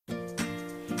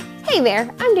Hey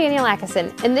there, I'm Danielle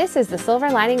Atkinson, and this is the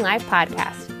Silver Lining Life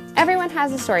podcast. Everyone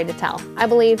has a story to tell. I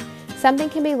believe something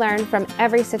can be learned from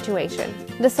every situation.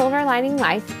 The Silver Lining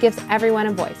Life gives everyone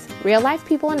a voice. Real-life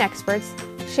people and experts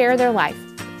share their life.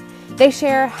 They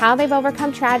share how they've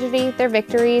overcome tragedy, their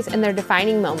victories, and their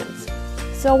defining moments.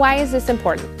 So why is this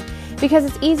important? Because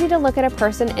it's easy to look at a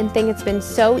person and think it's been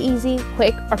so easy,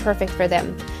 quick, or perfect for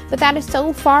them. But that is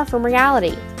so far from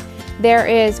reality. There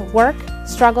is work,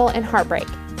 struggle, and heartbreak.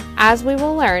 As we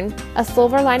will learn, a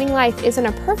silver lining life isn't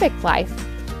a perfect life.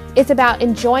 It's about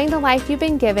enjoying the life you've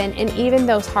been given in even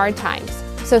those hard times.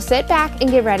 So sit back and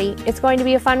get ready. It's going to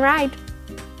be a fun ride.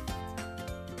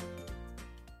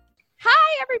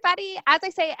 Hi, everybody. As I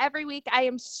say every week, I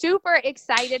am super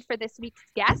excited for this week's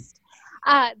guest.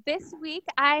 This week,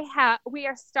 we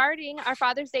are starting our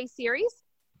Father's Day series,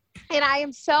 and I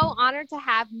am so honored to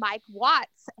have Mike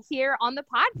Watts here on the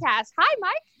podcast. Hi,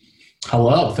 Mike.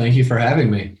 Hello. Thank you for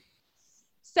having me.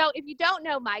 So if you don't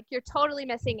know Mike, you're totally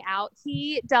missing out.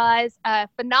 He does a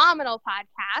phenomenal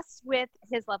podcast with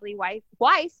his lovely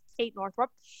wife, Kate Northrup.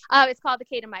 It's called The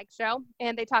Kate and Mike Show,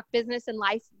 and they talk business and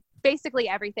life, basically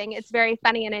everything. It's very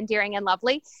funny and endearing and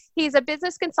lovely. He's a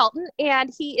business consultant, and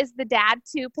he is the dad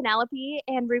to Penelope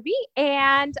and Ruby.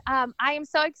 And I am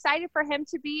so excited for him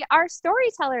to be our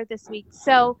storyteller this week.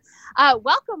 So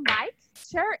welcome, Mike.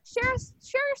 Share your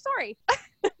story.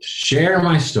 Share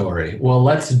my story. Well,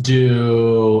 let's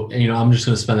do, I'm just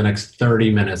going to spend the next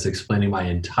 30 minutes explaining my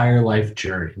entire life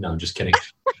journey. No, I'm just kidding.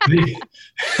 We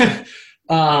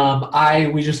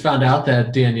just found out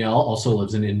that Danielle also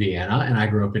lives in Indiana, and I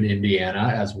grew up in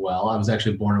Indiana as well. I was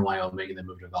actually born in Wyoming and then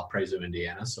moved to Valparaiso,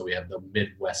 Indiana. So we have the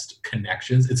Midwest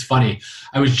connections. It's funny.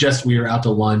 We were out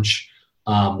to lunch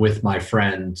with my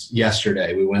friend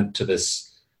yesterday. We went to this,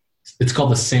 it's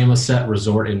called the Samoset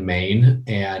Resort in Maine,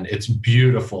 and it's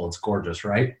beautiful. It's gorgeous,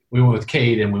 right? We went with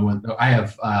Kate, and I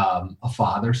have a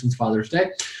father since Father's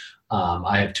Day.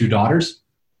 I have two daughters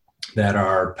that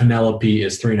are, Penelope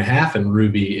is 3.5 and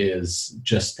Ruby is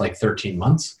just like 13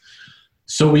 months.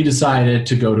 So we decided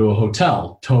to go to a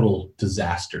hotel. Total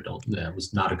disaster. That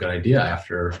was not a good idea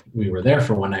after we were there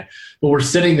for one night. But we're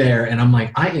sitting there and I'm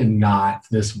like, I am not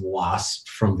this wasp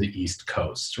from the East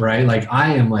Coast, right? Like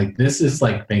I am like, this is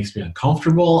like, makes me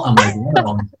uncomfortable. I'm like, what are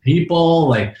all these people?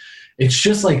 Like, it's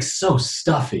just like so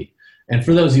stuffy. And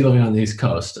for those of you living on the East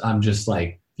Coast, I'm just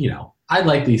like, I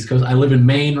like the East Coast. I live in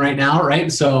Maine right now, right?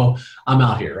 So I'm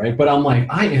out here, right? But I'm like,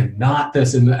 I am not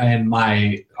this. And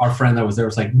our friend that was there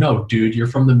was like, no, dude, you're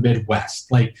from the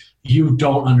Midwest. Like, you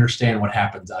don't understand what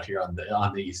happens out here on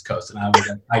the East Coast. And I was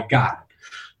like, I got it,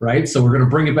 right? So we're going to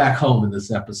bring it back home in this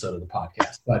episode of the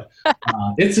podcast. But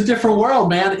it's a different world,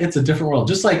 man. It's a different world.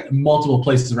 Just like multiple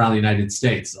places around the United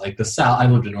States. Like the South, I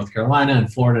lived in North Carolina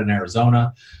and Florida and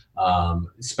Arizona.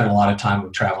 Spent a lot of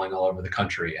time traveling all over the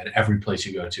country, and every place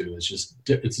you go to is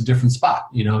it's a different spot,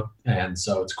 and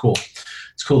so it's cool.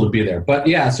 It's cool to be there. But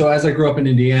yeah, so as I grew up in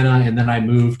Indiana and then I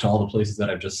moved to all the places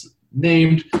that I've just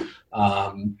named,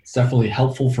 it's definitely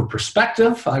helpful for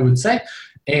perspective, I would say.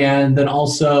 And then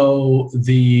also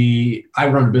I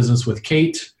run a business with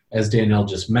Kate, as Danielle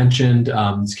just mentioned.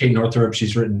 It's Kate Northrup.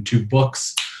 She's written 2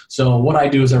 books. So what I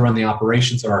do is I run the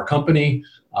operations of our company.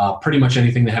 Pretty much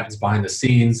anything that happens behind the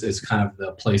scenes is kind of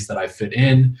the place that I fit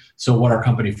in. So what our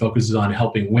company focuses on,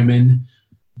 helping women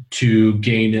to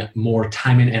gain more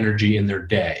time and energy in their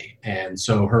day. And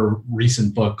so her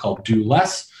recent book called Do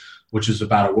Less, which is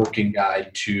about a working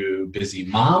guide to busy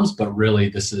moms, but really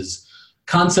this is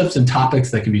concepts and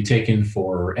topics that can be taken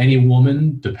for any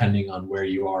woman depending on where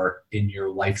you are in your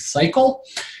life cycle.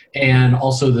 And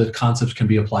also the concepts can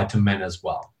be applied to men as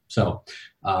well. So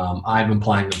I'm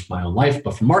applying them to my own life,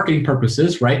 but for marketing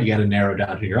purposes, right, you got to narrow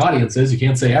down who your audience is. You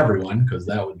can't say everyone because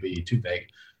that would be too big.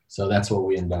 So that's what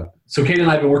we end up. So Kate and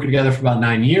I have been working together for about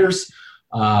 9 years.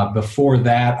 Before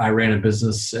that, I ran a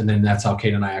business, and then that's how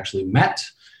Kate and I actually met.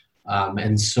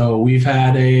 And so we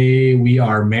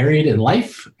are married in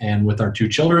life and with our 2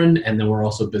 children, and then we're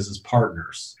also business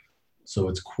partners. So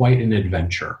it's quite an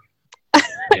adventure.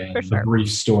 And sure. A brief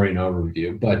story and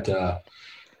overview, but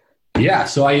yeah,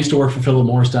 so I used to work for Philip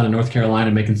Morris down in North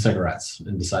Carolina making cigarettes,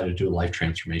 and decided to do a life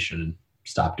transformation and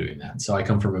stop doing that. So I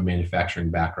come from a manufacturing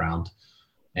background,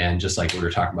 and just like we were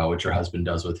talking about what your husband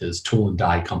does with his tool and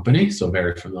die company, so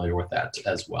very familiar with that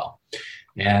as well.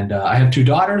 And I have 2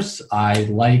 daughters. I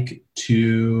like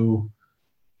to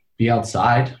be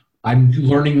outside. I'm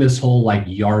learning this whole like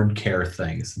yard care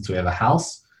thing since we have a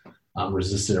house.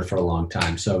 Resisted it for a long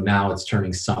time. So now it's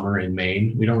turning summer in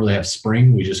Maine. We don't really have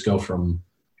spring. We just go from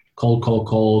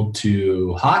cold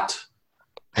to hot,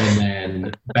 and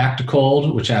then back to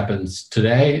cold, which happens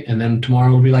today, and then tomorrow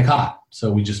will be like hot.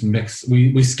 So we just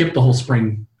we skip the whole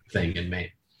spring thing in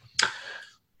Maine.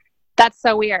 That's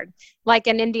so weird. Like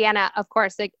in Indiana, of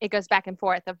course, it goes back and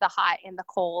forth of the hot and the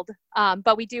cold.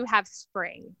 But we do have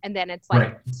spring, and then it's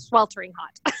like sweltering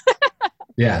hot.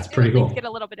 Yeah, it's pretty cool. Get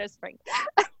a little bit of spring.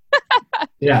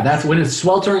 Yeah, that's when it's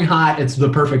sweltering hot. It's the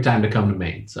perfect time to come to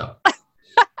Maine. So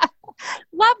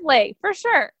lovely, for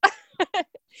sure.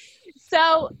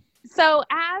 So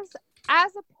as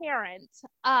a parent,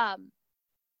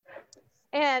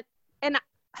 and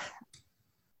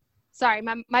sorry,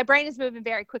 my brain is moving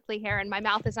very quickly here and my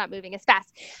mouth is not moving as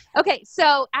fast. Okay,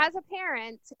 so as a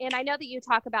parent, and I know that you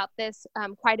talk about this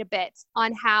quite a bit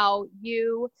on how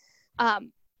you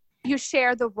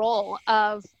share the role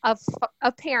of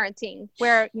parenting,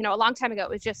 where, you know, a long time ago, it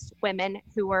was just women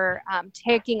who were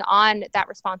taking on that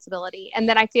responsibility. And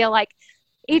then I feel like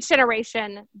each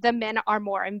generation, the men are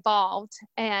more involved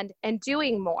and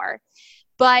doing more.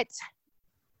 But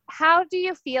how do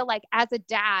you feel like as a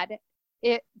dad,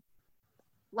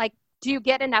 do you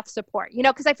get enough support? You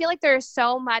know, because I feel like there's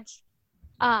so much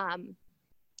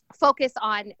focus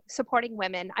on supporting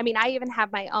women. I mean, I even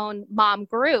have my own mom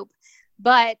group,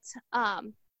 but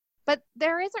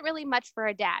there isn't really much for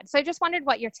a dad. So I just wondered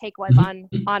what your take was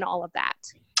on all of that.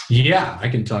 Yeah, I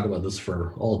can talk about this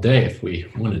for all day if we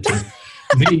wanted to.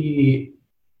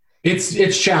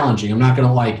 It's challenging. I'm not going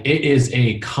to lie. It is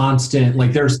a constant,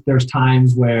 like there's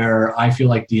times where I feel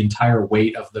like the entire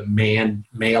weight of the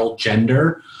male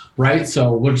gender, right?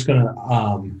 So we're just going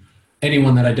to,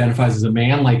 anyone that identifies as a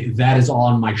man, like that is all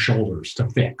on my shoulders to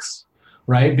fix,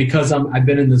 right? Because I've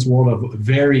been in this world of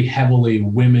very heavily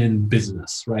women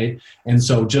business, right? And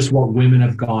so just what women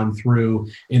have gone through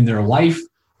in their life,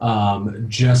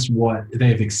 just what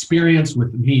they've experienced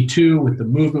with Me Too, with the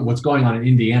movement, what's going on in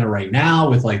Indiana right now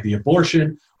with like the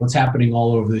abortion, what's happening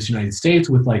all over this United States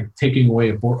with like taking away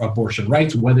abortion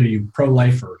rights, whether you're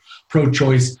pro-life or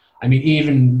pro-choice. I mean,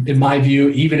 even in my view,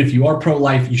 even if you are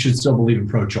pro-life, you should still believe in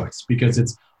pro-choice because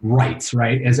it's rights,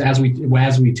 right? As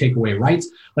we take away rights,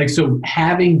 like, so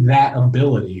having that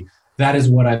ability, that is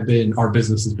what our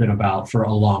business has been about for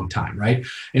a long time, right?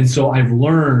 And so I've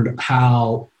learned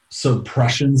how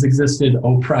suppressions existed,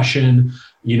 oppression,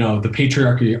 you know, the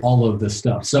patriarchy, all of this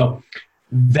stuff. So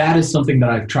that is something that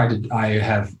I've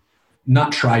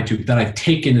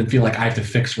taken and feel like I have to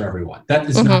fix for everyone. That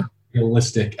is not a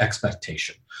realistic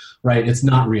expectation, right? It's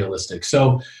not realistic.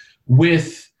 So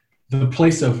with the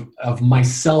place of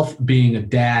myself being a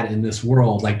dad in this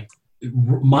world, like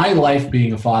my life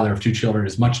being a father of two children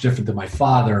is much different than my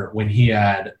father when he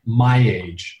had my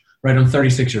age. Right, I'm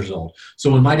 36 years old.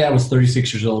 So when my dad was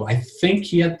 36 years old, I think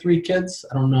he had 3 kids.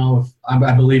 I don't know if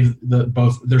I believe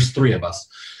there's 3 of us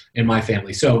in my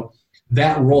family. So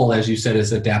that role, as you said,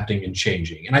 is adapting and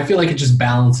changing. And I feel like it's just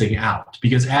balancing out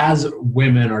because as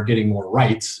women are getting more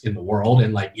rights in the world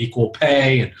and like equal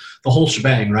pay and the whole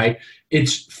shebang, right?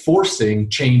 It's forcing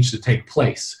change to take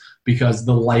place because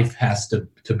the life has to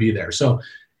be there. So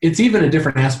it's even a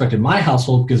different aspect in my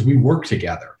household because we work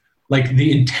together. Like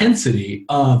the intensity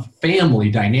of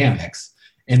family dynamics.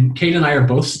 And Kate and I are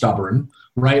both stubborn,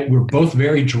 right? We're both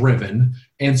very driven.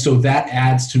 And so that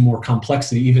adds to more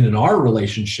complexity even in our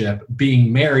relationship,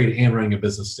 being married and running a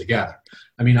business together.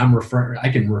 I mean,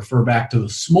 I can refer back to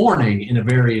this morning in a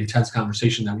very intense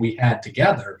conversation that we had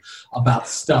together about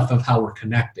stuff of how we're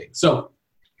connecting. So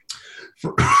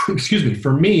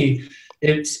for me,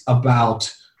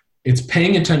 it's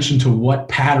paying attention to what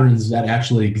patterns that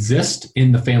actually exist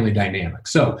in the family dynamic.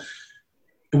 So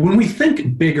when we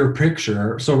think bigger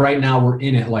picture, so right now we're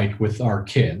in it like with our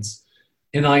kids,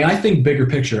 and I think bigger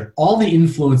picture, all the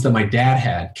influence that my dad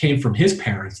had came from his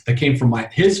parents, that came from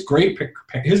his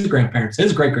grandparents,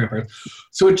 his great-grandparents.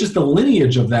 So it's just the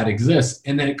lineage of that exists,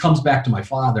 and then it comes back to my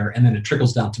father, and then it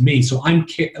trickles down to me. So I'm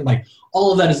like,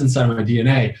 all of that is inside of my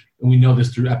DNA, and we know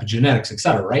this through epigenetics, et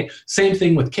cetera, right? Same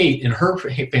thing with Kate and her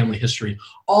family history.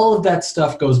 All of that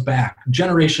stuff goes back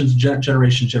generations,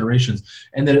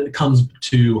 and then it comes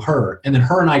to her. And then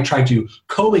her and I try to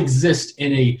coexist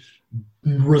in a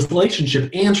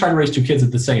relationship and try to raise 2 kids at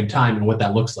the same time and what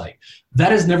that looks like.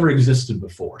 That has never existed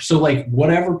before. So like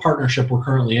whatever partnership we're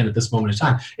currently in at this moment in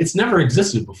time, it's never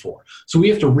existed before. So we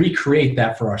have to recreate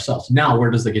that for ourselves. Now, where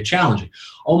does it get challenging?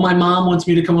 Oh, my mom wants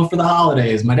me to come up for the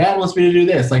holidays. My dad wants me to do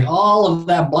this. Like all of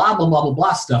that blah, blah, blah, blah,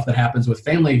 blah stuff that happens with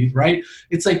family, right?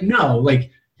 It's like, no,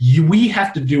 like we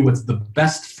have to do what's the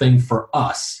best thing for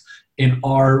us in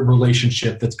our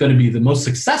relationship that's going to be the most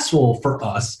successful for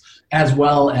us, as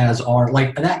well as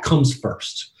that comes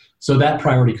first. So that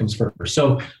priority comes first.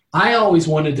 So I always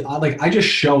wanted to, I just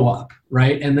show up,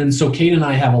 right? And then so Kate and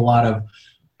I have a lot of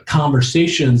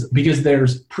conversations, because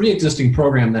there's pre-existing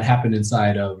program that happened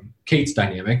inside of Kate's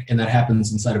dynamic, and that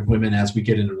happens inside of women as we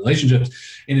get into relationships,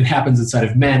 and it happens inside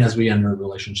of men as we enter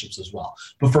relationships as well.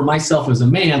 But for myself as a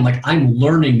man, like, I'm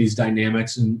learning these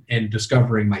dynamics and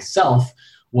discovering myself,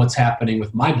 what's happening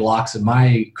with my blocks and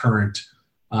my current,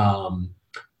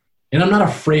 and I'm not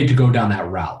afraid to go down that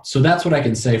route. So that's what I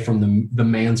can say from the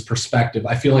man's perspective.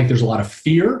 I feel like there's a lot of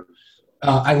fear.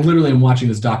 I literally am watching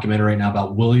this documentary right now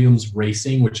about Williams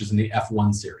Racing, which is in the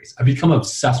F1 series. I've become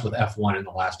obsessed with F1 in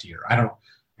the last year.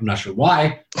 I'm not sure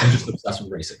why. I'm just obsessed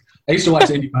with racing. I used to watch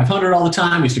the Indy 500 all the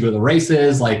time. I used to go to the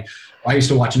races. Like, I used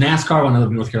to watch NASCAR when I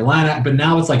lived in North Carolina. But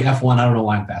now it's like F1. I don't know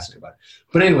why I'm fascinated by it.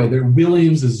 But anyway,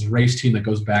 Williams is a race team that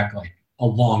goes back like a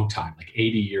long time, like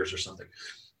 80 years or something.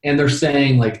 And they're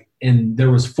saying, like, and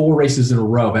there was 4 races in a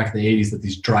row back in the 80s that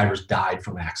these drivers died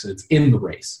from accidents in the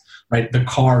race, right? The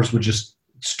cars would just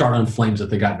start on flames if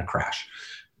they got in a crash,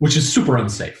 which is super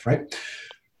unsafe, right?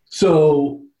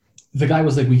 So the guy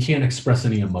was like, we can't express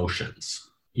any emotions.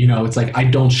 You know, it's like, I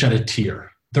don't shed a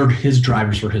tear. They're his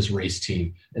drivers for his race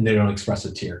team, and they don't express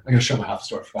a tear. I'm going to show my house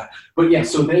story for that. But yeah,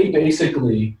 so they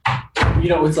basically, you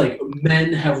know, it's like,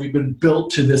 men, have we been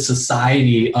built to this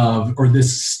society of, or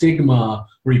this stigma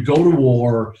where you go to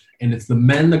war and it's the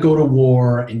men that go to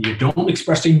war and you don't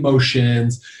express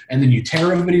emotions, and then you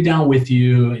tear everybody down with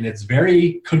you, and it's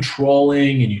very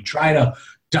controlling, and you try to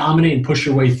dominate and push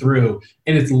your way through.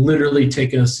 And it's literally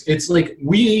taken us, it's like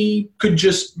we could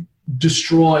just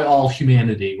destroy all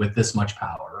humanity with this much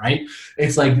power, right?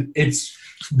 It's like, it's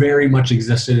very much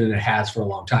existed, and it has for a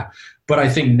long time. But I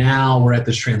think now we're at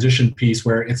this transition piece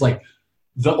where it's like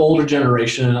the older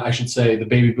generation, I should say, the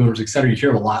baby boomers, et cetera, you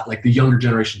hear a lot, like the younger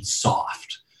generation's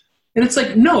soft. And it's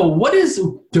like, no, what is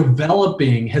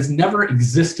developing has never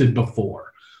existed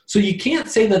before. So you can't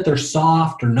say that they're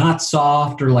soft or not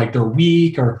soft, or like they're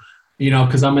weak, or, you know,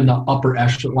 because I'm in the upper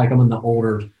echelon, like I'm in the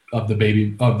older of the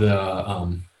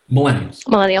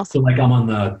millennials. So like I'm on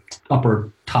the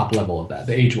upper top level of that,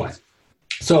 the age-wise.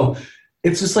 So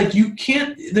it's just like, you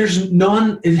can't, there's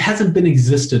none, it hasn't been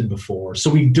existed before. So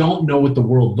we don't know what the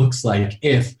world looks like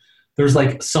if there's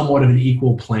like somewhat of an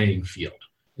equal playing field.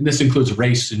 And this includes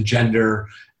race and gender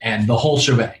and the whole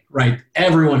shebang, right?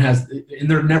 Everyone has, and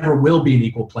there never will be an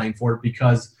equal playing field,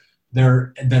 because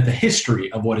that the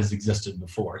history of what has existed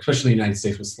before, especially in the United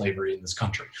States with slavery in this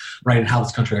country, right? And how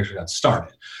this country actually got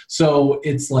started. So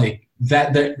it's like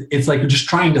that it's like just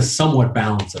trying to somewhat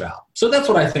balance it out. So that's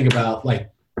what I think about, like,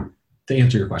 to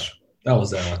answer your question. That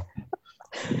was yeah.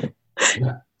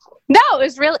 No,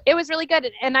 it was really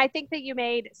good. And I think that you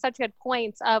made such good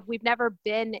points of, we've never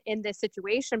been in this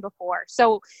situation before.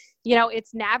 So, you know,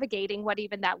 it's navigating what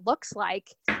even that looks like.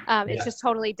 It's just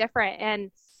totally different. And,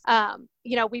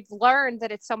 you know, we've learned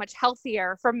that it's so much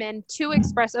healthier for men to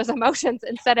express those emotions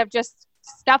instead of just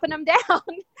stuffing them down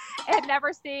and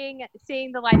never seeing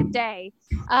the light of day.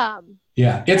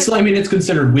 It's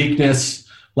considered weakness.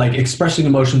 Like, expressing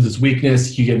emotions is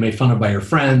weakness. You get made fun of by your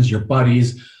friends, your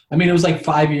buddies. I mean, it was like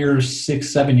 7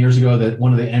 years ago that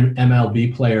one of the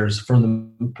MLB players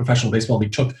from the Professional Baseball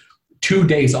League took 2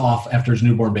 days off after his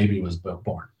newborn baby was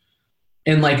born.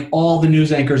 And like, all the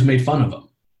news anchors made fun of him.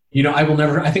 You know, I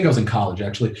think I was in college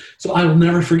actually. So I will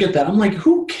never forget that. I'm like,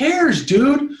 who cares,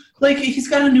 dude? Like, he's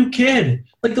got a new kid.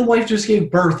 Like, the wife just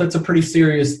gave birth. That's a pretty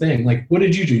serious thing. Like, what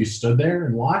did you do? You stood there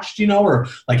and watched, you know, or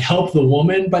like help the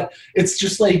woman. But it's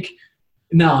just like,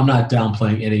 no, I'm not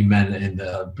downplaying any men in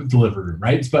the delivery room,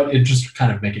 right? But it's just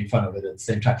kind of making fun of it at the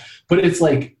same time. But it's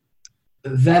like,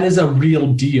 that is a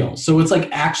real deal. So it's like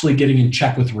actually getting in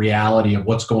check with reality of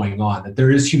what's going on, that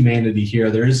there is humanity here.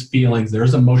 There is feelings.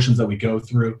 There's emotions that we go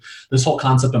through. This whole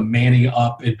concept of manning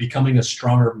up and becoming a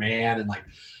stronger man. And like,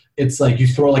 it's like you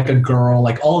throw like a girl,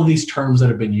 like all of these terms that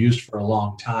have been used for a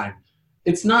long time.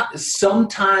 It's not,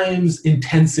 sometimes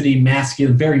intensity,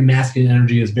 very masculine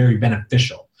energy is very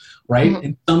beneficial, right? Mm-hmm.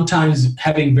 And sometimes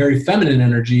having very feminine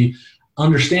energy,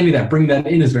 understanding that, bring that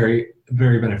in is very,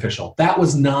 very beneficial. That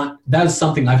is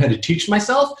something I've had to teach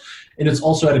myself. And it's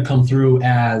also had to come through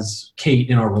as Kate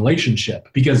in our relationship,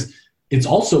 because it's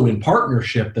also in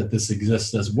partnership that this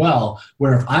exists as well,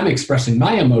 where if I'm expressing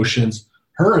my emotions,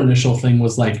 her initial thing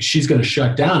was like, she's going to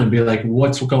shut down and be like,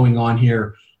 what's going on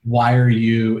here? Why are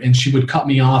you? And she would cut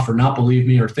me off or not believe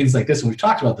me or things like this. And we've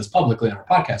talked about this publicly on our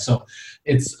podcast. So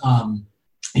it's,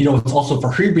 you know, it's also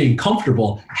for her being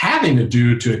comfortable having a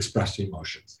dude to express the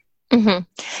emotions. Mm-hmm.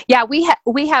 Yeah,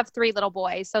 we have 3 little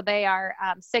boys, so they are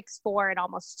 6, 4, and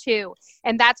almost 2.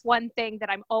 And that's one thing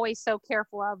that I'm always so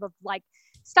careful of like,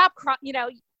 stop crying. You know,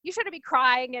 you shouldn't be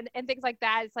crying and things like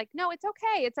that. It's like, no, it's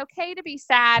okay. It's okay to be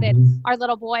sad. Mm-hmm. And our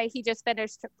little boy, he just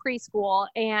finished preschool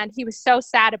and he was so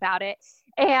sad about it.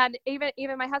 And even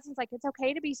my husband's like, it's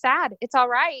okay to be sad. It's all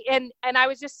right. And I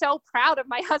was just so proud of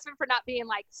my husband for not being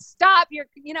like, stop,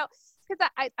 because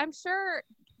I'm sure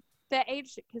the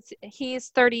age, because he's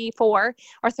 34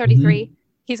 or 33. Mm-hmm.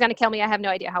 He's going to kill me. I have no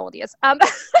idea how old he is. But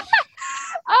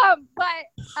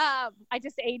I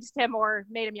just aged him or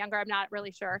made him younger. I'm not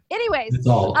really sure. Anyways, it's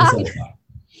all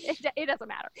it doesn't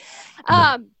matter.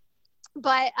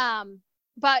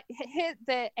 But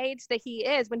the age that he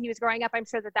is when he was growing up, I'm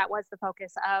sure that was the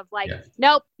focus of like,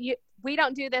 nope, we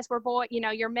don't do this. We're boy,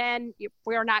 you're men.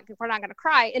 We're not going to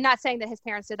cry. And not saying that his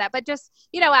parents did that, but just,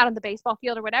 out on the baseball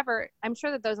field or whatever, I'm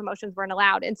sure that those emotions weren't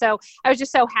allowed. And so I was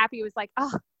just so happy. It was like,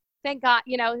 oh, thank God,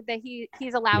 that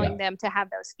he's allowing them to have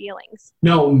those feelings.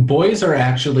 No, boys are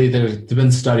actually, there's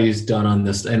been studies done on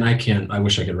this, and I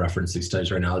wish I could reference these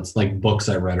studies right now. It's like books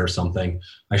I read or something.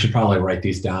 I should probably write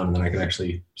these down and then I could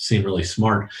actually seem really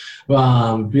smart.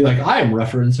 Be like, I am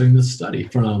referencing this study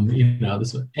from,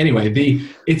 this one. Anyway,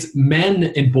 it's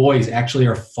men and boys actually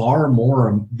are far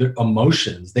more their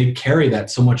emotions. They carry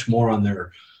that so much more on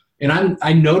their, and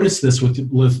I notice this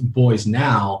with boys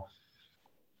now,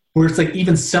 where it's like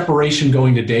even separation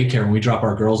going to daycare when we drop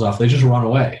our girls off, they just run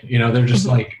away. They're just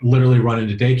like literally run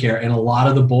into daycare. And a lot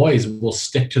of the boys will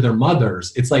stick to their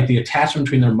mothers. It's like the attachment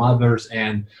between their mothers.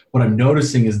 And what I'm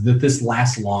noticing is that this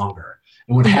lasts longer.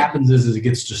 And what happens is it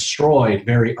gets destroyed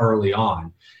very early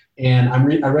on. And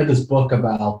I read this book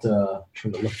about, I'm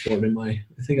trying to look for it I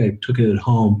think I took it at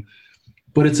home,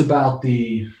 but it's about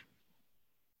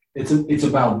it's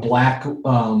about black,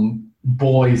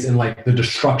 boys and like the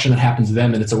destruction that happens to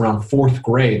them, and it's around 4th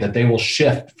grade that they will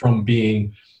shift from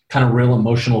being kind of real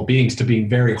emotional beings to being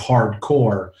very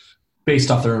hardcore based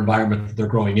off their environment that they're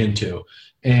growing into.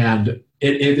 And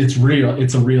it's real.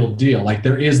 It's a real deal. Like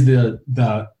there is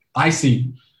I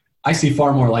see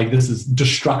far more like this is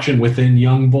destruction within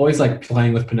young boys, like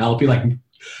playing with Penelope, like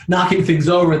knocking things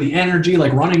over, the energy,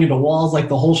 like running into walls, like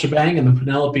the whole shebang. And then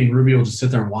Penelope and Ruby will just sit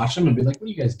there and watch them and be like, what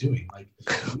are you guys doing? Like,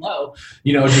 hello,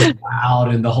 just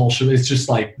loud and the whole shebang. It's just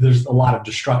like, there's a lot of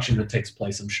destruction that takes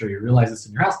place. I'm sure you realize this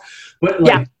in your house, but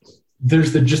like,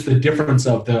 there's the difference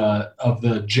of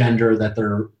the gender that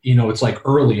they're, it's like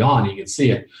early on, you can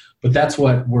see it, but that's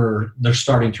what they're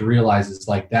starting to realize is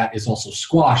like, that is also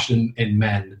squashed in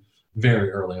men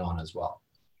very early on as well.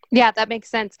 Yeah, that makes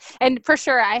sense. And for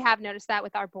sure, I have noticed that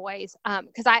with our boys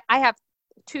because I have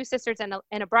 2 sisters and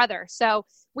a brother. So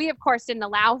we, of course, didn't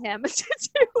allow him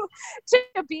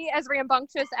to be as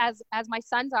rambunctious as my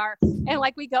sons are. And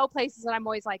like we go places and I'm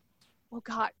always like, oh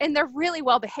God. And they're really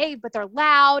well behaved, but they're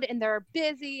loud and they're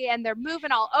busy and they're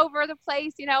moving all over the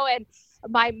place, and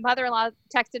my mother-in-law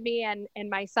texted me and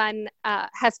my son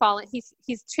has fallen. He's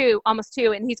 2, almost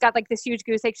 2. And he's got like this huge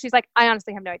goose egg. She's like, I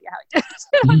honestly have no idea how he did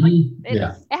it. Mm-hmm.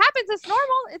 Like, it happens. It's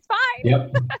normal. It's fine.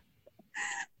 Yep.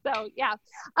 So, yeah.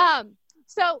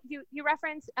 So you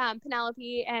referenced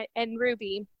Penelope and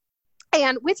Ruby.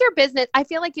 And with your business, I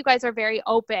feel like you guys are very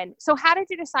open. So how did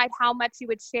you decide how much you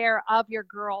would share of your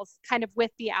girls kind of with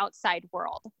the outside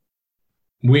world?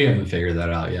 We haven't figured that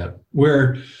out yet.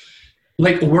 We're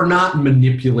not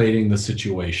manipulating the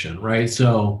situation, right?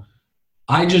 So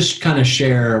I just kind of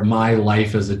share my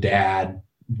life as a dad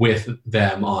with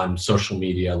them on social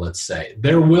media, let's say.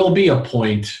 There will be a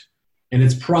point, and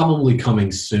it's probably coming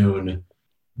soon,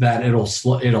 that it'll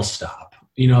stop,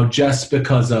 just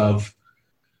because of,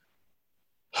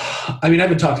 I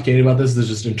haven't talked to Katie about this. There's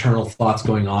just internal thoughts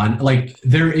going on. Like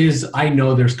I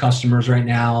know there's customers right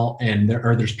now and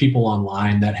there's people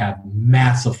online that have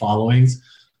massive followings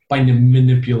by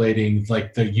manipulating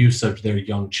like the use of their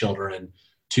young children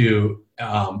to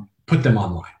put them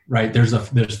online, right? There's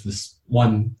this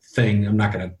one thing, I'm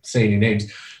not going to say any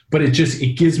names, but it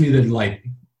gives me the like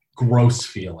gross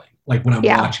feeling. Like when I'm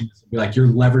watching this, I'll be like, you're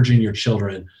leveraging your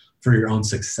children for your own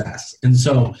success. And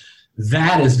so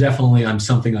that is definitely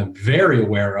something I'm very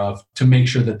aware of to make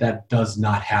sure that does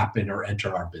not happen or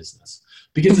enter our business,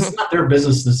 because it's not their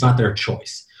business. It's not their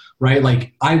choice, right?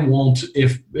 Like I won't,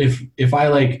 if I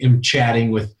like am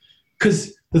chatting with,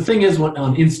 because the thing is when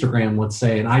on Instagram, let's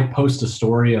say, and I post a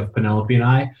story of Penelope and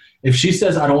I, if she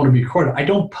says, I don't want to be recorded, I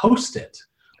don't post it,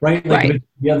 right? Like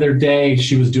the other day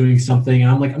she was doing something and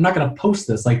I'm like, I'm not going to post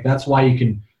this. Like, that's why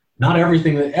not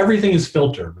everything is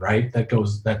filtered, right?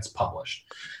 That's published.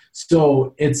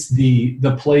 So it's the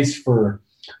place for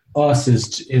us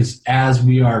is as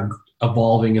we are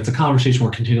evolving, it's a conversation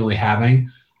we're continually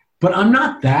having, but I'm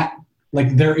not that,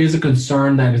 like, there is a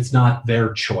concern that it's not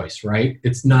their choice, right?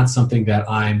 It's not something that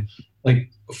I'm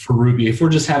like for Ruby, if we're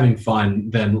just having fun,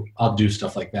 then I'll do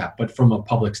stuff like that. But from a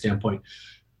public standpoint,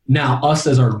 now us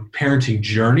as our parenting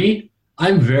journey,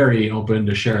 I'm very open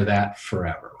to share that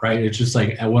forever, right? It's just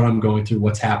like what I'm going through,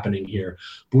 what's happening here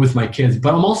with my kids.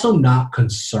 But I'm also not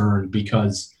concerned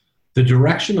because the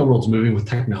direction the world's moving with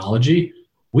technology,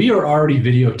 we are already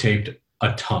videotaped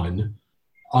a ton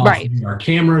of Right. our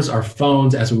cameras, our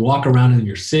phones, as we walk around in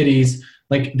your cities.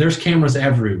 Like there's cameras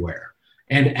everywhere,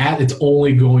 and it's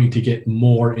only going to get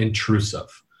more intrusive,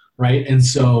 right? And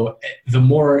so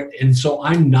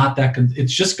I'm not that.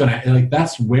 It's just gonna like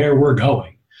that's where we're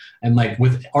going, and like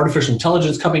with artificial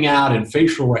intelligence coming out and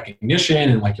facial recognition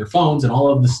and like your phones and all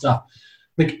of this stuff,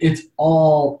 like it's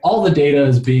all the data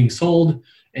is being sold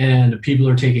and people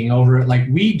are taking over it. Like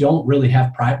we don't really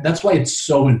have private. That's why it's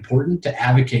so important to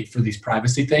advocate for these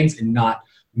privacy things and not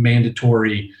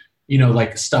mandatory,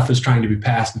 like stuff is trying to be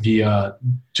passed via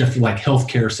just like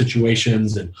healthcare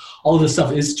situations and all of this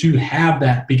stuff is to have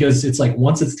that, because it's like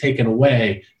once it's taken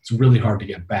away, it's really hard to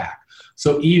get back.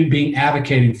 So even being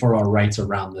advocating for our rights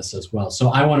around this as well. So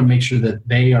I want to make sure that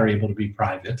they are able to be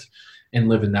private and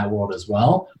live in that world as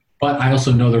well. But I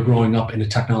also know they're growing up in a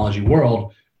technology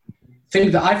world.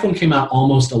 Think the iPhone came out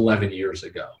almost 11 years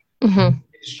ago. Mm-hmm.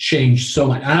 It's changed so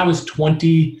much. And I was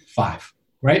 25,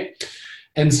 right?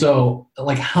 And so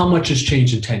like how much has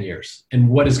changed in 10 years and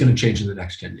what is going to change in the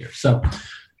next 10 years? So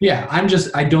yeah, I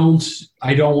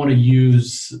don't want to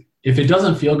use, if it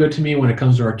doesn't feel good to me when it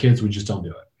comes to our kids, we just don't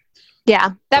do it.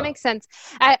 Yeah, that makes sense.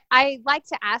 I like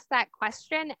to ask that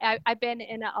question. I've been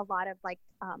in a lot of like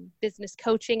business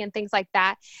coaching and things like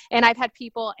that. And I've had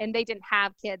people and they didn't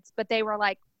have kids, but they were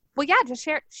like, well, yeah, just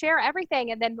share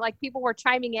everything. And then like people were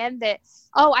chiming in that,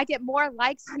 oh, I get more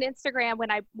likes on Instagram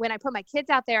when I put my kids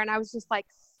out there. And I was just like,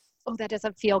 oh, that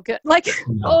doesn't feel good. Like,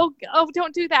 No. oh,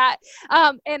 don't do that.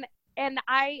 And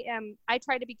I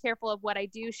try to be careful of what I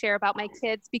do share about my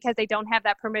kids because they don't have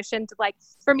that permission to like,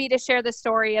 for me to share the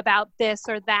story about this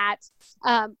or that.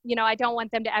 I don't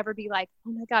want them to ever be like,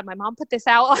 oh my God, my mom put this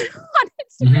out on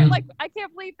Instagram. Mm-hmm. Like, I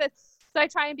can't believe this. So I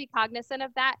try and be cognizant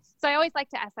of that. So I always like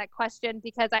to ask that question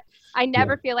because I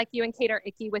never feel like you and Kate are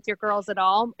icky with your girls at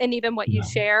all. And even what you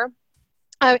share,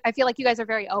 I feel like you guys are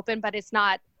very open, but it's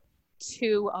not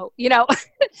too,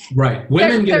 Right.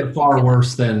 Women get it far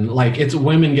worse than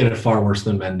women get it far worse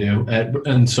than men do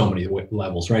in so many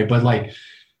levels. Right. But like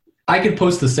I could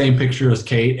post the same picture as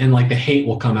Kate and like the hate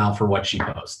will come out for what she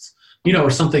posts, or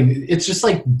something. It's just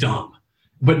like dumb.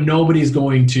 But nobody's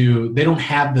they don't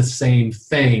have the same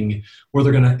thing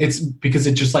where it's because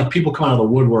it's just like people come out of the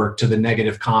woodwork to the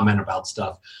negative comment about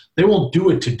stuff. They won't do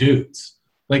it to dudes.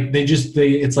 Like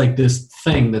it's like this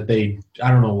thing that I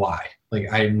don't know why.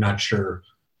 Like, I'm not sure.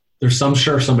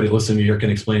 Sure somebody listening here can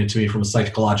explain it to me from a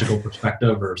psychological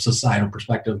perspective or societal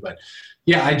perspective. But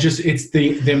yeah, it's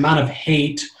the amount of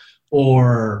hate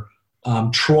or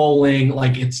trolling,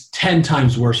 like it's 10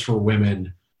 times worse for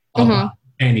women.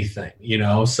 Anything,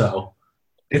 so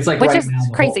it's like which right is now,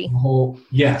 crazy.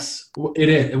 Yes, it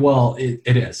is. Well,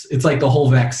 it is. It's like the whole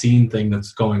vaccine thing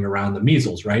that's going around, the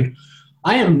measles, right?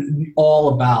 I am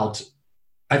all about,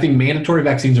 I think mandatory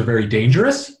vaccines are very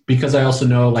dangerous because I also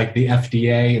know like the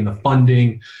FDA and the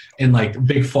funding and like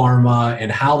big pharma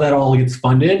and how that all gets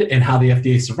funded and how the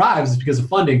FDA survives is because of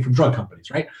funding from drug companies,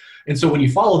 right? And so when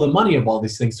you follow the money of all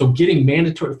these things, so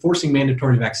forcing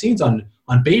mandatory vaccines on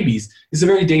babies is a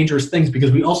very dangerous thing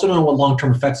because we also don't know what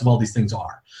long-term effects of all these things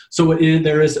are. So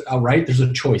there's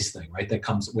a choice thing, right, that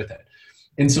comes with it.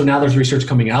 And so now there's research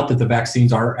coming out that the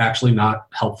vaccines are actually not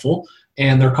helpful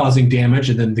and they're causing damage,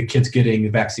 and then the kids getting the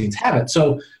vaccines have it.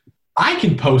 So I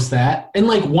can post that and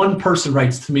like one person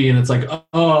writes to me and it's like,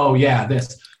 oh yeah,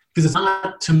 this. Because it's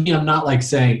not, to me, I'm not like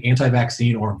saying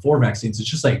anti-vaccine or I'm for vaccines. It's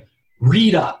just like,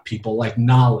 read up, people, like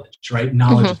knowledge, right?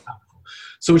 Knowledge is powerful.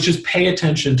 So it's just pay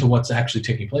attention to what's actually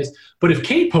taking place. But if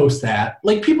Kate posts that,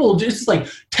 like people just like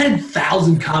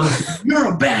 10,000 comments,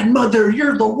 you're a bad mother,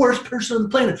 you're the worst person on the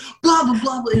planet, blah, blah,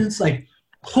 blah, blah. And it's like,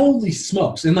 holy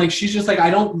smokes. And like, she's just like,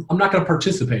 I'm not going to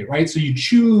participate, right? So you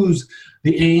choose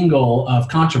the angle of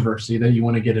controversy that you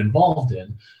want to get involved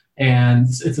in. And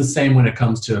it's the same when it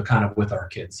comes to kind of with our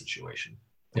kids situation.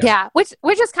 Yeah. Which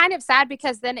is kind of sad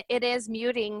because then it is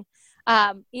muting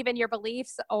even your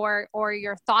beliefs or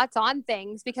your thoughts on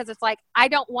things, because it's like, I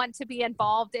don't want to be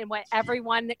involved in what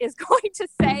everyone is going to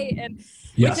say. And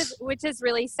which is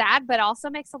really sad, but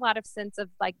also makes a lot of sense of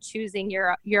like choosing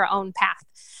your own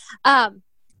path.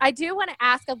 I do want to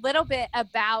ask a little bit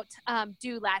about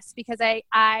Do Less, because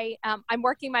I'm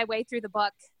working my way through the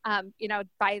book,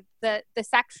 by the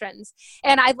sections.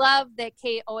 And I love that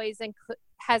Kate always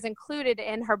has included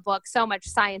in her book so much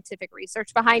scientific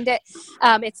research behind it.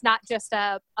 It's not just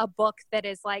a book that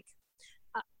is like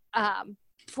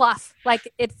fluff.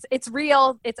 Like it's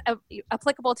real. It's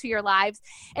applicable to your lives.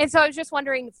 And so I was just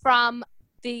wondering, from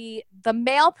the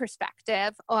male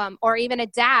perspective, or even a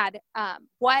dad,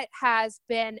 what has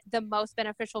been the most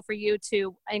beneficial for you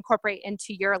to incorporate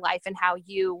into your life and how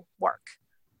you work?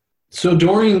 So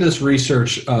during this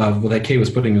research that Kate was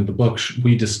putting in the book,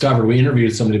 we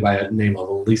interviewed somebody by the name of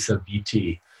Lisa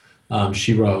BT.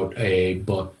 She wrote a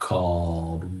book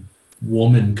called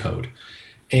Woman Code.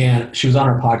 And she was on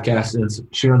our podcast, and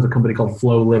she runs a company called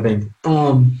Flow Living.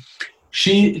 The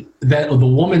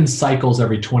woman cycles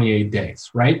every 28 days,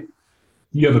 right?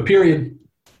 You have a period,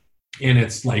 and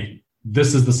it's like,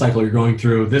 this is the cycle you're going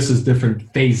through. This is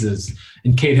different phases.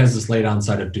 And Kate has this laid out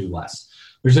inside of Do Less.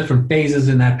 There's different phases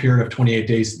in that period of 28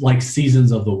 days, like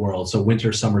seasons of the world. So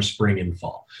winter, summer, spring, and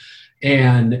fall.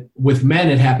 And with men,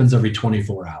 it happens every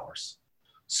 24 hours.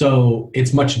 So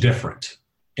it's much different.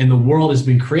 And the world has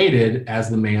been created as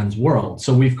the man's world.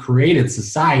 So we've created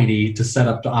society to set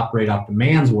up to operate off the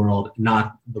man's world,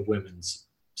 not the women's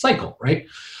cycle, right?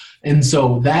 And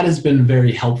so that has been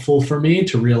very helpful for me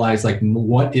to realize like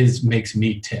what makes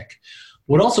me tick.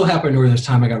 What also happened during this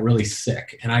time, I got really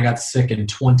sick, and I got sick in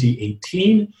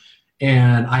 2018,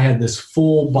 and I had this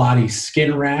full body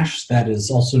skin rash that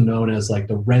is also known as like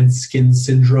the red skin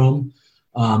syndrome.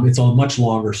 It's a much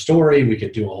longer story.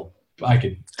 I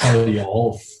could tell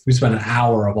you we spent an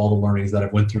hour of all the learnings that I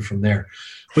went through from there.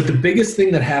 But the biggest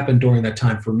thing that happened during that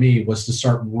time for me was to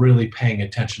start really paying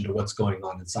attention to what's going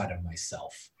on inside of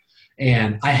myself.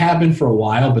 And I have been for a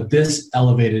while, but this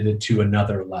elevated it to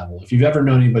another level. If you've ever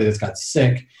known anybody that's got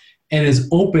sick and is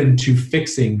open to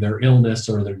fixing their illness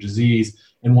or their disease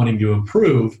and wanting to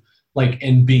improve,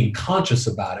 and being conscious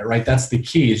about it, right? That's the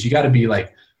key, is you got to be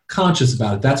like conscious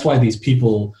about it. That's why these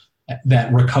people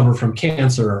that recover from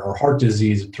cancer or heart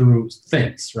disease through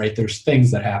things, right? There's things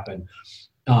that happen,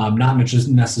 not just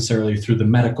necessarily through the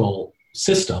medical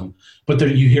system, but there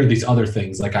you hear these other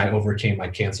things, like I overcame my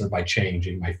cancer by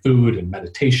changing my food and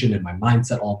meditation and my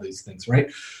mindset, all these things,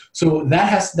 right? So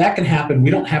that can happen. We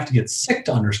don't have to get sick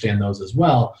to understand those as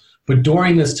well. But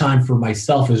during this time for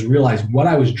myself is realize what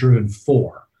I was driven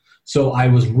for. So I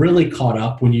was really caught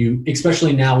up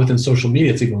especially now within social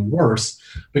media, it's even worse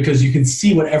because you can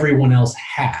see what everyone else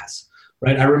has,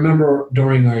 right? I remember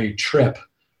during our trip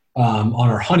on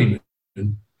our honeymoon,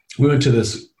 we went to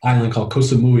this island called Koh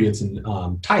Samui. It's in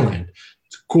Thailand.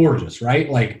 It's gorgeous, right?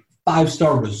 Like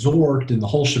 5-star resort and the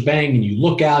whole shebang. And you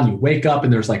look out and you wake up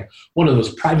and there's like one of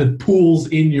those private pools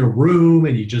in your room,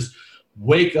 and you just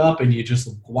wake up and you just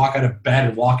walk out of bed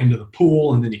and walk into the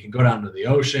pool, and then you can go down to the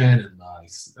ocean and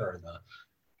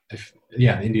the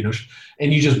Indian Ocean,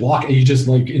 and you just walk and you just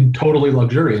in totally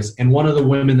luxurious. And one of the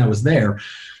women that was there,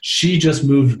 she just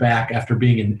moved back after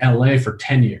being in LA for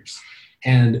 10 years.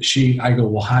 And I go,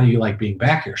 well, how do you like being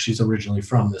back here? She's originally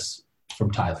from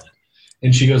Thailand.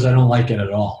 And she goes, I don't like it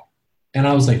at all. And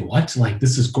I was like, what? Like,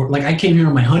 this is I came here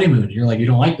on my honeymoon. You're like, you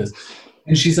don't like this?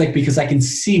 And she's like, because I can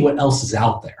see what else is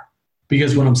out there.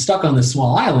 Because when I'm stuck on this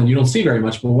small island, you don't see very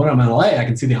much. But when I'm in LA, I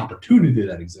can see the opportunity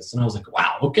that exists. And I was like,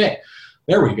 wow, okay,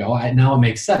 there we go. Now it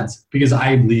makes sense, because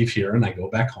I leave here and I go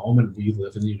back home, and we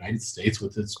live in the United States,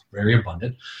 with it's very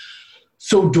abundant.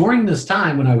 So during this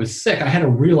time when I was sick, I had to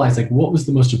realize what was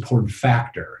the most important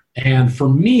factor. And for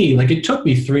me, it took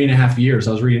me 3.5 years.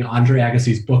 I was reading Andre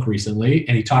Agassi's book recently,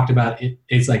 and he talked about it.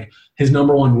 It's like his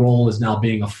number one role is now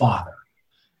being a father.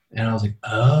 And I was like,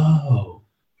 oh,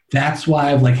 that's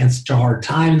why I've had such a hard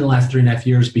time in the last 3.5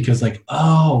 years, because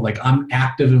I'm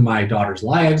active in my daughter's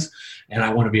lives and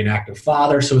I want to be an active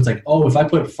father. So it's if I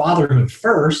put fatherhood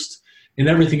first and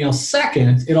everything else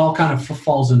second, it all kind of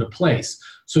falls into place.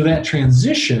 So that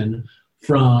transition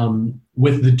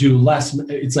with the Do Less,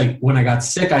 it's when I got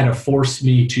sick, I had to force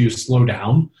me to slow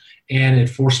down, and it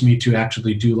forced me to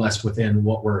actually do less within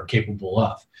what we're capable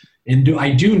of. And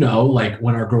I do know,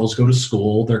 when our girls go to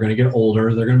school, they're going to get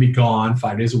older, they're going to be gone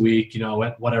 5 days a week,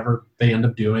 whatever they end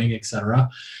up doing, etc.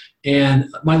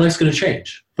 And my life's going to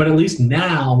change. But at least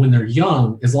now, when they're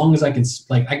young, as long as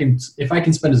if I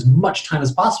can spend as much time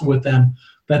as possible with them,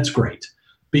 that's great.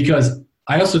 Because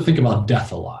I also think about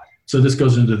death a lot. So this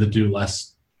goes into the Do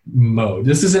Less mode.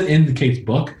 This isn't in Kate's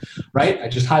book, right? I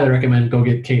just highly recommend go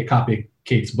get a copy of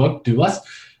Kate's book, Do Less.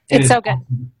 It's so good.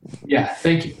 Yeah,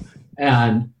 thank you.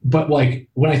 But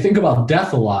when I think about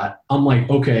death a lot, I'm like,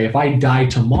 okay, if I die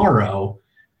tomorrow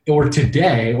or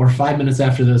today or 5 minutes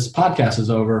after this podcast is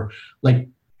over,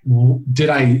 did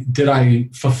I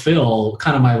fulfill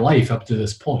kind of my life up to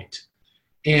this point?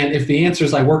 And if the answer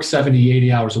is I work 70,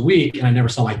 80 hours a week and I never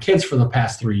saw my kids for the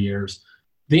past 3 years,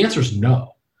 the answer is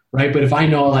no, right? But if I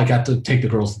know I got to take the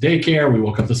girls to daycare, we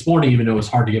woke up this morning, even though it was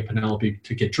hard to get Penelope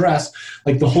to get dressed,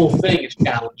 like the whole thing is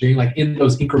challenging, like in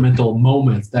those incremental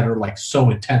moments that are like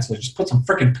so intense. Like just put some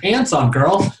freaking pants on,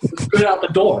 girl. Let's get out the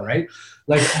door, right?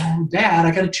 Like, oh, Dad,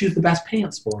 I got to choose the best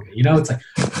pants for me. You know, it's like,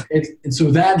 and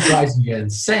so that drives me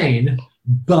insane.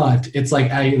 But it's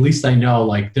like, at least I know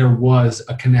like there was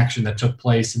a connection that took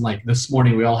place. And like this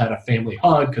morning we all had a family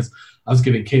hug because I was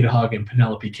giving Kate a hug and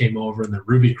Penelope came over and then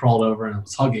Ruby crawled over and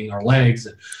was hugging our legs.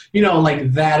 And, you know,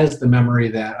 like that is the memory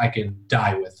that I can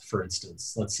die with, for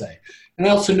instance, let's say. And I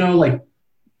also know like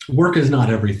work is not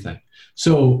everything.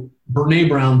 So Brene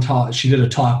Brown she did a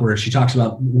talk where she talks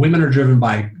about women are driven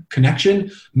by connection,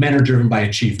 men are driven by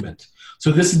achievement.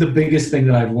 So this is the biggest thing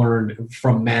that I've learned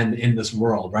from men in this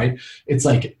world, right? It's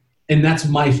like, and that's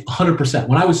my 100%.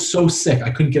 When I was so sick,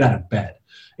 I couldn't get out of bed,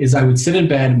 is I would sit in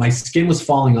bed, my skin was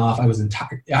falling off.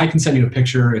 I can send you a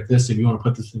picture if you want to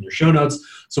put this in your show notes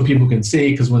so people can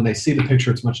see, because when they see the picture,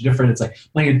 it's much different. It's like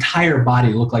my entire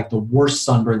body looked like the worst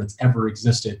sunburn that's ever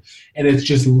existed. And it's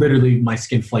just literally my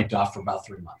skin flaked off for about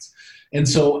 3 months. And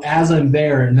so as I'm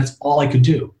there, and that's all I could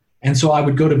do. And so I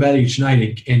would go to bed each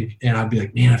night and I'd be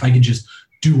like, man, if I could just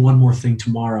do one more thing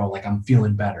tomorrow, like I'm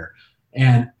feeling better.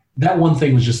 And that one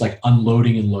thing was just like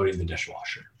unloading and loading the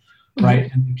dishwasher, right?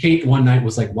 Mm-hmm. And Kate one night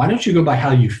was like, why don't you go by how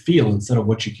you feel instead of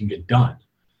what you can get done?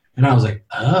 And I was like,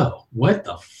 oh, what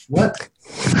does that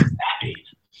mean?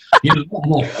 You know,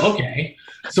 I'm like, okay.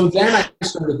 So then I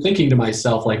started thinking to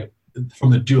myself, like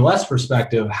from the do less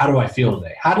perspective, how do I feel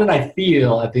today? How did I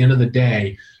feel at the end of the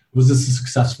day? Was this a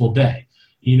successful day?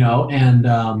 You know, and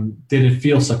did it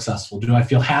feel successful? Do I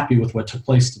feel happy with what took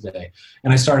place today?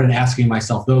 And I started asking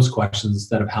myself those questions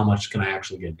instead of how much can I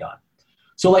actually get done?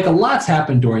 So like a lot's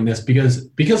happened during this because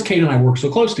Kate and I work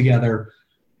so close together,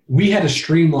 we had to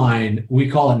streamline, we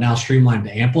call it now streamline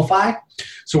to amplify.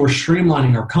 So we're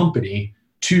streamlining our company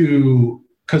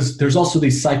because there's also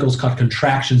these cycles called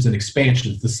contractions and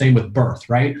expansions, the same with birth,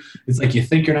 right? It's like you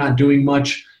think you're not doing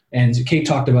much. And Kate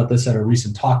talked about this at a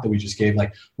recent talk that we just gave.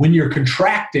 Like when you're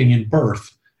contracting in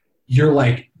birth, you're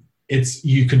like,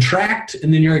 you contract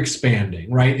and then you're expanding,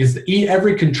 right?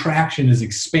 Every contraction is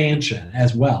expansion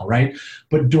as well, right?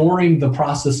 But during the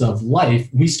process of life,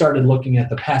 we started looking at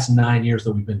the past 9 years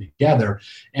that we've been together,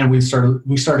 and we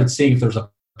started seeing if there's a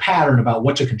pattern about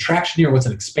what's a contraction year, what's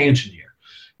an expansion year.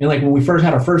 And like when we first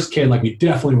had our first kid, like we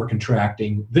definitely were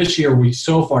contracting. This year,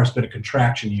 so far it's been a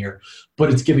contraction year, but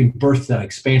it's giving birth to that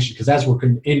expansion because as we're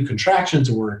in contractions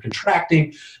or we're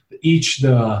contracting, I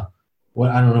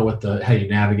don't know how you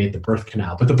navigate the birth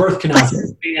canal, but the birth canal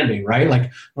is expanding, right? Like I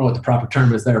don't know what the proper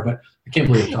term is there, but I can't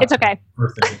believe it's okay.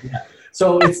 Birth. Yeah.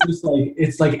 So it's just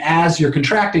like as you're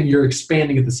contracting, you're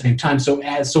expanding at the same time.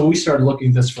 So we started looking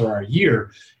at this for our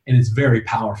year. And it's very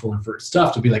powerful and for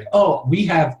stuff to be like, oh, we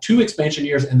have 2 expansion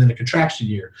years and then a contraction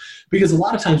year. Because a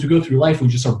lot of times we go through life, we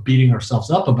just start beating ourselves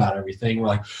up about everything. We're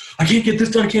like, I can't get this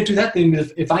done, I can't do that thing.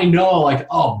 If I know, like,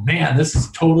 oh man, this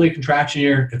is totally a contraction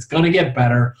year, it's going to get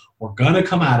better, we're going to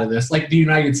come out of this. Like the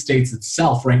United States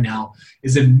itself right now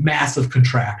is in massive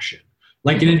contraction.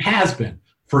 Like, and it has been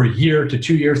for a year to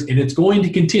 2 years, and it's going to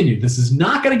continue. This is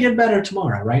not going to get better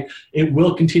tomorrow, right? It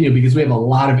will continue because we have a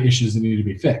lot of issues that need to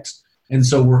be fixed. And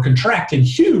so we're contracting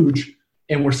huge,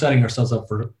 and we're setting ourselves up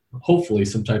for hopefully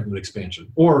some type of an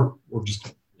expansion, or we're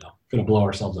just going to blow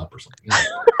ourselves up or something.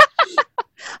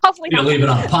 Hopefully not. Leave it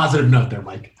on a positive note there,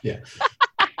 Mike. Yeah.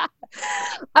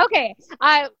 Okay.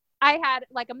 I had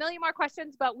like a million more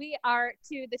questions, but we are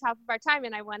to the top of our time,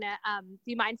 and I want to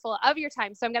be mindful of your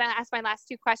time. So I'm going to ask my last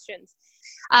 2 questions.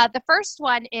 The first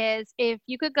one is, if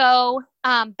you could go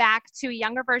back to a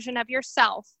younger version of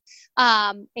yourself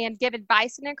and give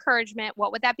advice and encouragement,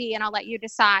 what would that be? And I'll let you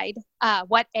decide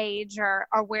what age or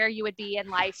where you would be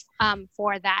in life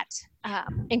for that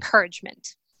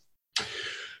encouragement.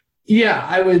 Yeah,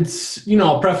 I would,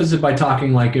 I'll preface it by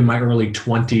talking like in my early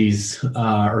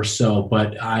 20s or so,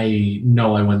 but I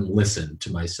know I wouldn't listen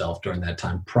to myself during that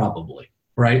time, probably,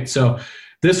 right? So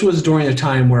this was during a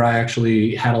time where I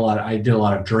actually I did a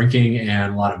lot of drinking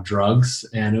and a lot of drugs.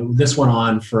 And this went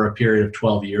on for a period of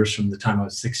 12 years from the time I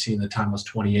was 16 to the time I was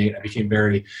 28. I became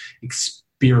very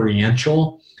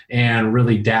experiential and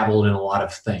really dabbled in a lot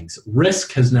of things.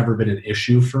 Risk has never been an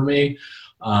issue for me.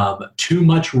 Too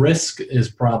much risk is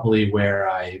probably where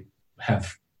I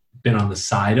have been on the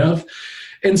side of.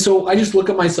 And so I just look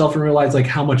at myself and realize like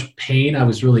how much pain I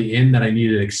was really in that I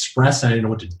needed to express. And I didn't know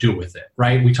what to do with it,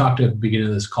 right? We talked at the beginning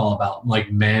of this call about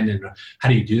like men and how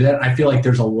do you do that? I feel like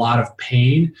there's a lot of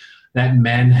pain that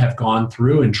men have gone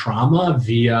through in trauma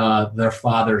via their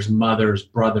fathers, mothers,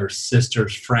 brothers,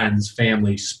 sisters, friends,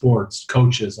 family, sports,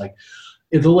 coaches. Like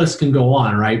the list can go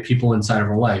on, right? People inside of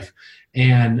our life.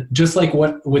 And just like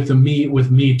what with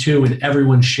me too, and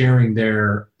everyone sharing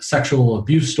their sexual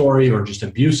abuse story or just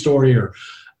abuse story or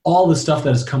all the stuff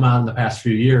that has come out in the past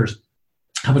few years,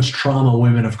 how much trauma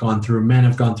women have gone through, men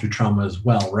have gone through trauma as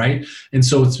well, right? And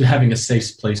so it's having a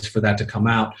safe place for that to come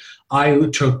out. I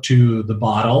took to the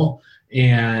bottle,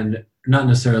 and not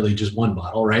necessarily just one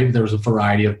bottle, right? There was a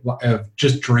variety of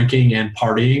just drinking and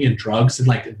partying and drugs, and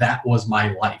like that was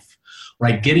my life,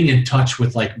 right? Getting in touch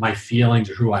with like my feelings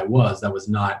or who I was, that was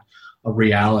not a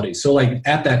reality. So like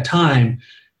at that time,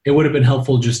 it would have been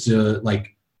helpful just to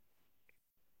like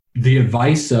the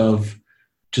advice of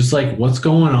just like what's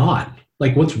going on.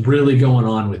 Like what's really going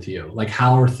on with you? Like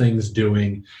how are things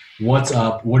doing? What's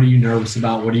up? What are you nervous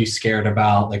about? What are you scared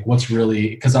about? Like what's really,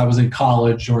 because I was in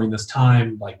college during this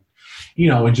time, like, you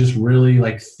know, and just really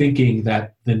like thinking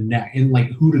that and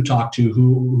like who to talk to,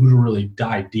 who to really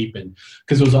dive deep in,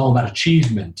 because it was all about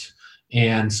achievement.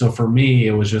 And so for me,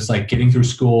 it was just like getting through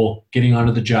school, getting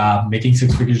onto the job, making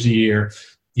 6 figures a year,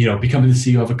 you know, becoming the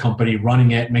CEO of a company,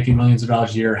 running it, making millions of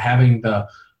dollars a year, having the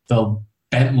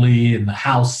Bentley and the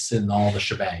house and all the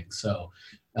shebang. So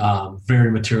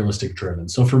very materialistic driven.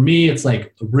 So for me, it's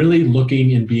like really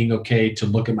looking and being okay to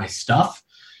look at my stuff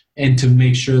and to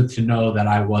make sure to know that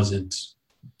I wasn't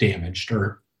damaged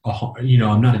or, you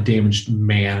know, I'm not a damaged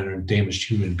man or a damaged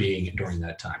human being during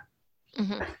that time.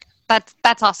 Mm-hmm.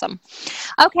 That's awesome.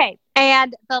 Okay.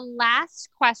 And the last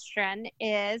question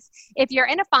is, if you're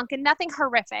in a funk, and nothing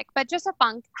horrific, but just a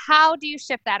funk, how do you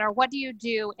shift that, or what do you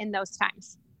do in those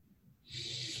times?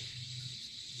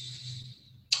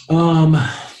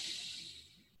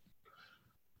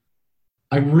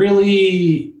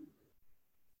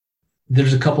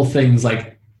 There's a couple things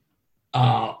like,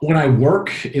 when I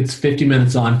work, it's 50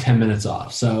 minutes on, 10 minutes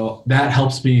off. So that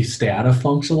helps me stay out of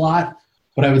funks a lot.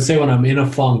 But I would say when I'm in a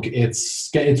funk,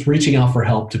 it's reaching out for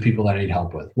help to people that I need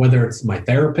help with, whether it's my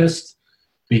therapist,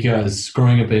 because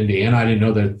growing up in Indiana, I didn't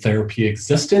know that therapy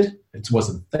existed. It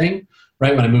wasn't a thing.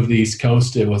 Right when I moved to the East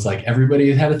Coast, it was like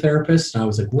everybody had a therapist. And I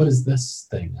was like, what is this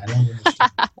thing? I don't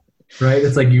understand. Right?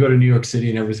 It's like you go to New York City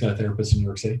and everybody's got a therapist in New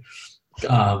York City.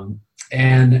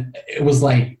 And it was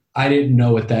like, I didn't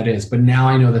know what that is. But now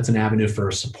I know that's an avenue for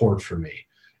support for me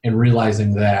and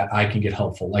realizing that I can get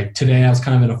helpful. Like today, I was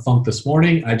kind of in a funk this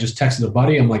morning. I just texted a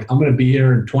buddy. I'm like, I'm going to be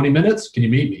here in 20 minutes. Can you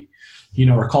meet me? You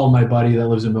know, or called my buddy that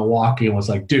lives in Milwaukee and was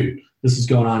like, dude, this is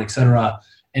going on, et cetera.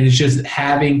 And it's just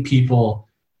having people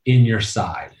in your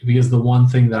side, because the one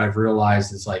thing that I've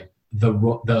realized is like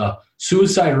the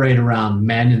suicide rate around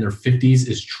men in their 50s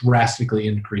is drastically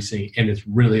increasing, and it's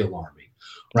really alarming,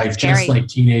 right? That's just scary. Like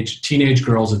teenage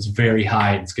girls, it's very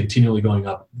high. It's continually going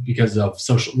up because of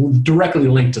directly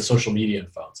linked to social media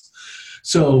and phones.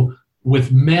 So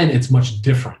with men, it's much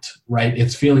different, right?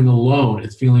 It's feeling alone.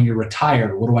 It's feeling you're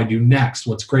retired. What do I do next?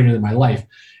 What's greater than my life?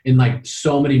 And like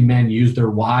so many men use their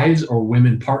wives or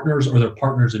women partners or their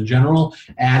partners in general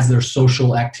as their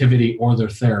social activity or their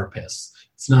therapists.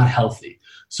 It's not healthy.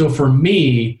 So for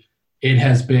me, it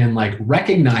has been like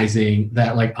recognizing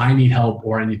that like I need help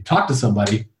or I need to talk to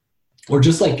somebody, or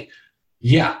just like,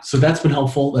 yeah. So that's been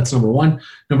helpful. That's number one.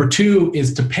 Number two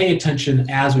is to pay attention,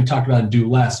 as we talked about, and do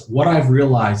less. What I've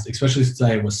realized, especially since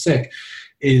I was sick,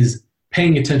 is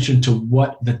paying attention to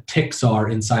what the ticks are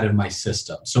inside of my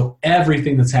system. So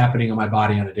everything that's happening in my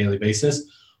body on a daily basis,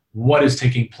 what is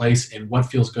taking place and what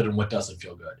feels good and what doesn't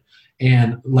feel good.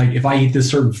 And like, if I eat this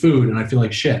certain food and I feel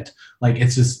like shit, like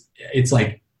it's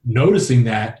like noticing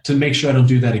that to make sure I don't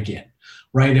do that again,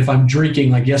 right? If I'm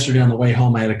drinking, like yesterday on the way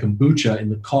home, I had a kombucha in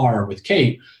the car with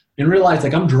Kate and realized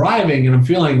like I'm driving and I'm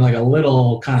feeling like a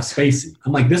little kind of spacey.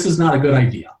 I'm like, this is not a good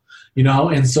idea, you know?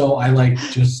 And so I like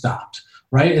just stopped.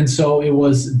 Right. And so it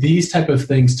was these type of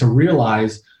things to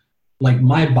realize like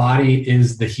my body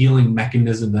is the healing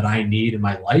mechanism that I need in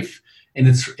my life. And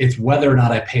it's whether or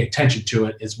not I pay attention to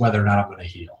it is whether or not I'm going to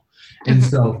heal. And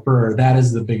so that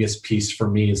is the biggest piece for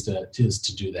me is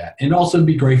to do that. And also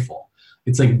be grateful.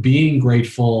 It's like being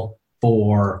grateful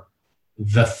for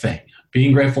the thing,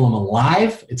 being grateful I'm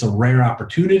alive. It's a rare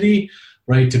opportunity,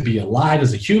 right? To be alive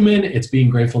as a human. It's being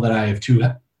grateful that I have 2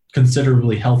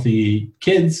 considerably healthy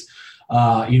kids.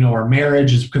 Our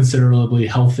marriage is considerably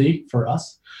healthy for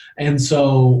us. And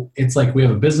so it's like we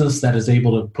have a business that is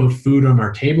able to put food on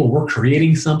our table. We're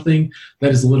creating something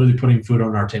that is literally putting food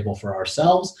on our table for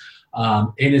ourselves.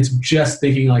 And it's just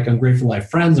thinking like, I'm grateful I have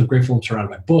friends. I'm grateful I'm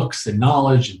surrounded by books and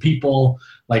knowledge and people.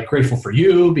 Like grateful for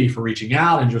you, for reaching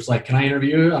out and just like, can I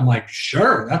interview you? I'm like,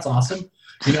 sure, that's awesome.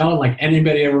 Like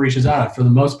anybody ever reaches out, for the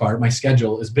most part, my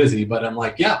schedule is busy, but I'm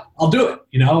like, yeah, I'll do it.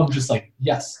 I'm just like,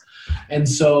 yes. And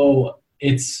so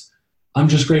I'm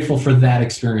just grateful for that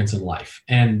experience in life.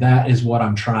 And that is what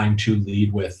I'm trying to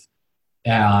lead with.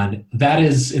 And that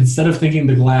is, instead of thinking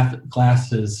the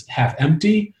glass is half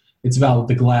empty, it's about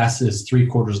the glass is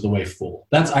 3/4 of the way full.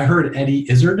 I heard Eddie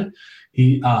Izzard,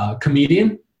 he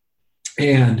comedian,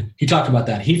 and he talked about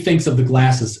that. He thinks of the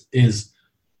glass is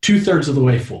 2/3 of the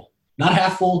way full, not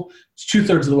half full. It's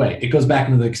 2/3 of the way. It goes back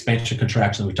into the expansion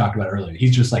contraction that we talked about earlier.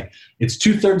 He's just like, it's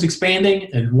 2/3 expanding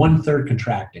and 1/3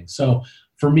 contracting. So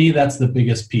for me, that's the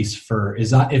biggest piece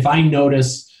if I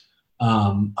notice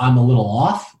I'm a little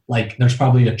off, like there's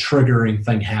probably a triggering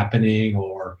thing happening,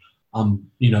 or I'm,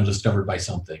 discovered by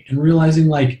something, and realizing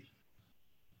like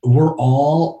we're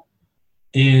all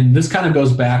in, this kind of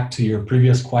goes back to your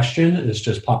previous question. It's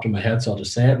just popped in my head, so I'll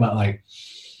just say it. But like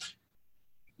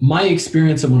my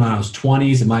experience of when I was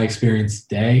 20s and my experience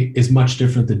today is much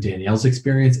different than Danielle's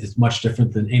experience. It's much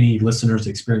different than any listener's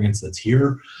experience that's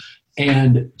here.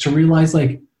 And to realize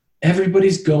like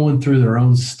everybody's going through their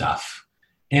own stuff.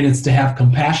 And it's to have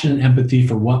compassion and empathy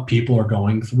for what people are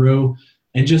going through,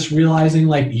 and just realizing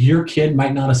like your kid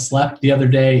might not have slept the other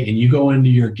day, and you go into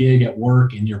your gig at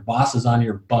work and your boss is on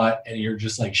your butt and you're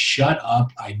just like, shut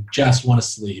up, I just want to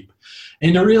sleep.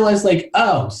 And to realize like,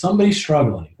 oh, somebody's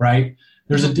struggling, right?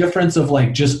 There's a difference of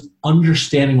like just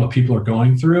understanding what people are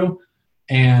going through.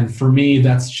 And for me,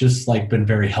 that's just like been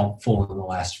very helpful in the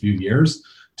last few years,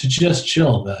 to just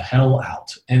chill the hell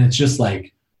out. And it's just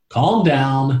like, calm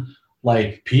down.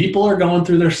 Like people are going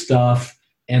through their stuff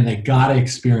and they got to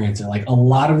experience it. Like a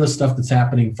lot of the stuff that's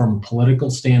happening from a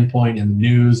political standpoint in the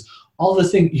news, all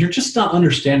this thing, you're just not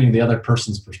understanding the other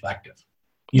person's perspective.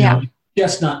 You're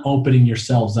just not opening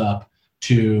yourselves up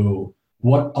to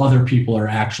what other people are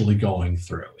actually going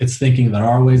through. It's thinking that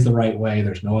our way is the right way.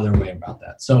 There's no other way about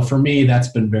that. So for me, that's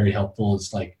been very helpful.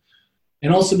 It's like,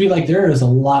 and also be like, there is a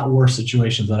lot worse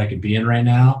situations that I could be in right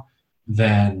now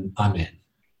than I'm in.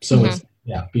 So it's,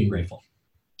 being grateful.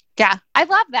 Yeah, I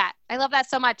love that. I love that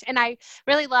so much. And I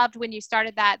really loved when you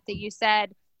started that you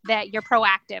said that you're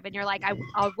proactive and you're like,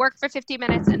 I'll work for 50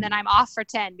 minutes and then I'm off for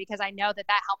 10, because I know that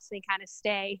helps me kind of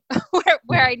stay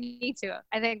where I need to.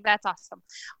 I think that's awesome.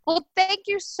 Well, thank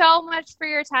you so much for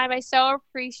your time. I so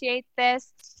appreciate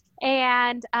this.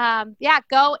 And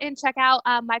go and check out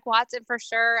Mike Watson for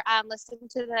sure. Listen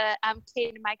to the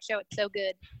Kate and Mike show. It's so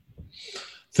good.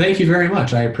 Thank you very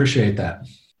much. I appreciate that.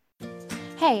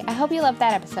 Hey, I hope you loved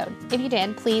that episode. If you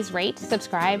did, please rate,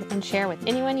 subscribe, and share with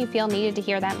anyone you feel needed to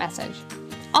hear that message.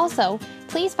 Also,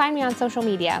 please find me on social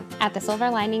media at The Silver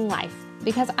Lining Life,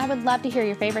 because I would love to hear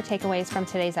your favorite takeaways from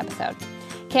today's episode.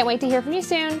 Can't wait to hear from you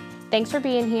soon. Thanks for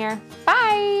being here.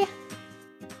 Bye!